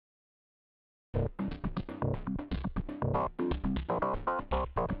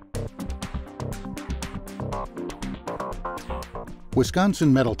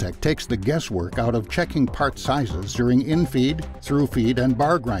Wisconsin Metaltech takes the guesswork out of checking part sizes during in-feed, through-feed, and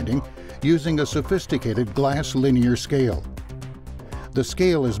bar grinding using a sophisticated glass linear scale. The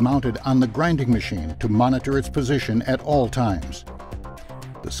scale is mounted on the grinding machine to monitor its position at all times.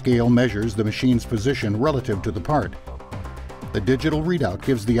 The scale measures the machine's position relative to the part. The digital readout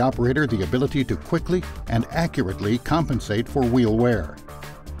gives the operator the ability to quickly and accurately compensate for wheel wear.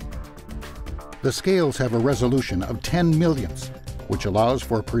 The scales have a resolution of 10 millionths, which allows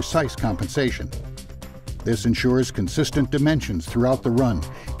for precise compensation. This ensures consistent dimensions throughout the run,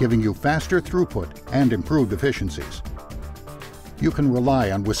 giving you faster throughput and improved efficiencies. You can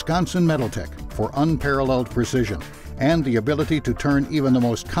rely on Wisconsin Metaltech for unparalleled precision and the ability to turn even the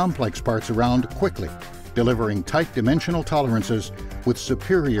most complex parts around quickly, delivering tight dimensional tolerances with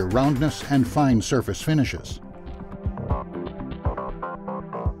superior roundness and fine surface finishes.